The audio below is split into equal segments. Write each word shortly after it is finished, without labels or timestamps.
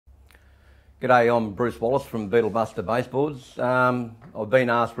G'day, I'm Bruce Wallace from BeetleBuster Baseboards. I've been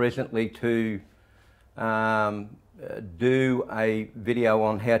asked recently to do a video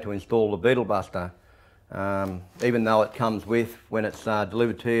on how to install the Beetle Buster. Even though it comes with, when it's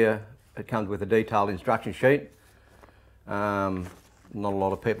delivered to you, it comes with a detailed instruction sheet. Not a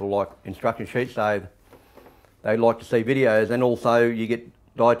lot of people like instruction sheets, so they like to see videos, and also you get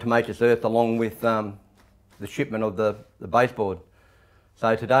diatomaceous earth along with the shipment of the baseboard.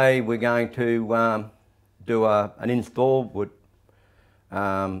 So today we're going to do an install with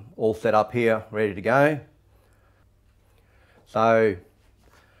all set up here, ready to go. So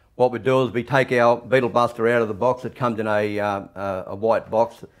what we do is we take our Beetle Buster out of the box. It comes in a white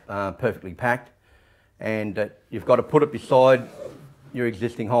box, perfectly packed, and you've got to put it beside your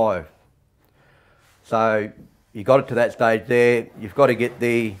existing hive. So you got it to that stage there. You've got to get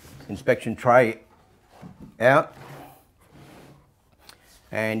the inspection tray out,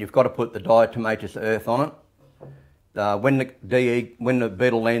 and you've got to put the diatomaceous earth on it. When the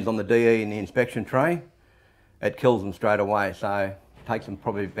beetle lands on the DE in the inspection tray, it kills them straight away, so it takes them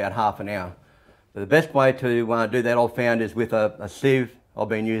probably about half an hour. But the best way to do that, I've found, is with a sieve. I've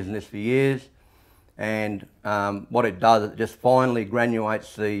been using this for years, and what it does, it just finely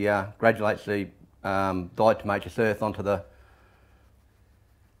granulates the diatomaceous earth onto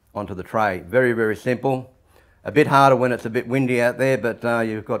the tray. Very, very simple. A bit harder when it's a bit windy out there, but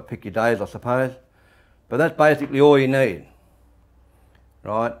you've got to pick your days, I suppose. But that's basically all you need,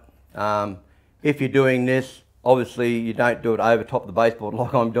 right? If you're doing this, obviously you don't do it over top of the baseboard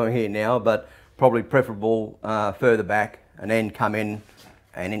like I'm doing here now, but probably preferable further back, and then come in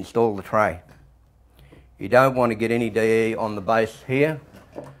and install the tray. You don't want to get any DE on the base here.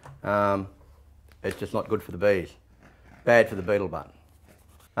 It's just not good for the bees. Bad for the beetle butt.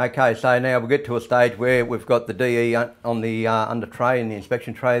 Okay, so now we'll get to a stage where we've got the DE on the under tray, in the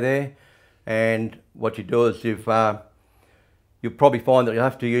inspection tray there, and what you do is you'll probably find that you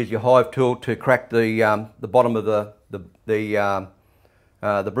have to use your hive tool to crack the bottom of the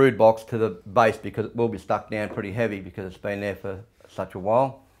brood box to the base, because it will be stuck down pretty heavy because it's been there for such a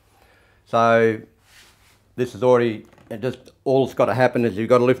while. So this is already, and just all that's got to happen is you've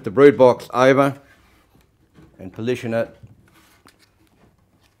got to lift the brood box over and position it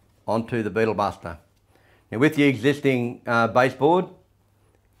onto the Beetle Buster. Now with the existing baseboard,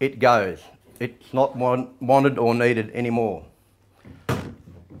 it goes. It's not wanted or needed anymore.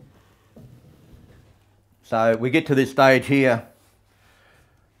 So we get to this stage here,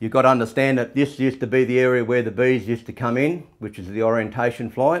 you've got to understand that this used to be the area where the bees used to come in, which is the orientation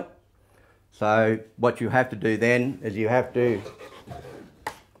flight. So what you have to do then is you have to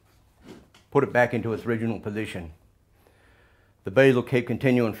put it back into its original position. The bees will keep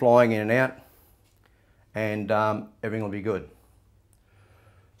continuing flying in and out, and everything will be good.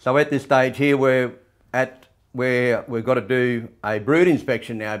 So at this stage here, we're at where we've got to do a brood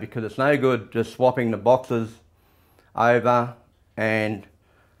inspection now, because it's no good just swapping the boxes over and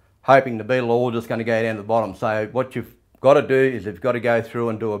hoping the beetle are all just going to go down to the bottom. So what you've got to do is you've got to go through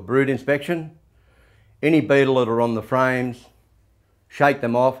and do a brood inspection. Any beetle that are on the frames, shake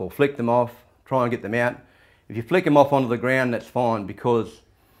them off or flick them off, try and get them out. If you flick them off onto the ground, that's fine, because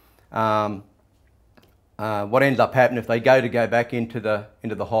what ends up happening, if they go back into the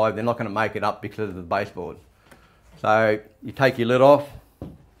hive, they're not going to make it up because of the baseboard. So you take your lid off,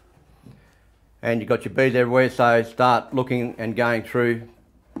 and you've got your bees everywhere, so start looking and going through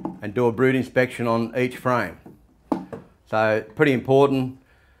and do a brood inspection on each frame. So pretty important.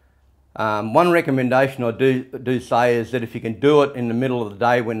 One recommendation I do say is that if you can do it in the middle of the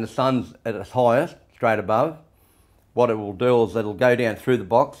day when the sun's at its highest, straight above, what it will do is it'll go down through the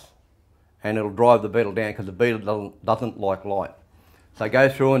box and it'll drive the beetle down, because the beetle doesn't like light. So go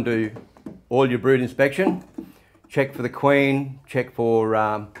through and do all your brood inspection, check for the queen, check for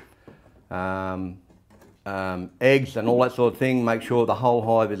eggs and all that sort of thing. Make sure the whole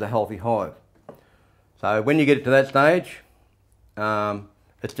hive is a healthy hive. So when you get to that stage,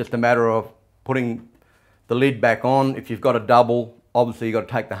 it's just a matter of putting the lid back on. If you've got a double, obviously you've got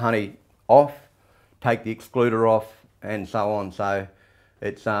to take the honey off, take the excluder off, and so on. So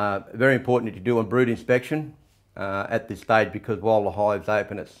it's very important that you do a brood inspection at this stage, because while the hive's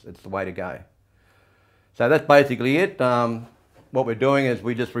open, it's the way to go. So that's basically it. What we're doing is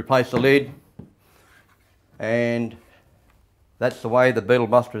we just replace the lid, and that's the way the Beetle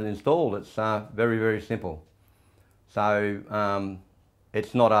Buster is installed. It's very, very simple. So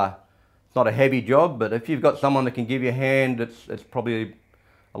it's not a heavy job, but if you've got someone that can give you a hand, it's probably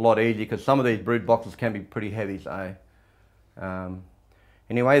a lot easier, because some of these brood boxes can be pretty heavy. So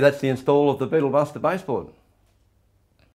anyway, that's the install of the Beetle Buster baseboard.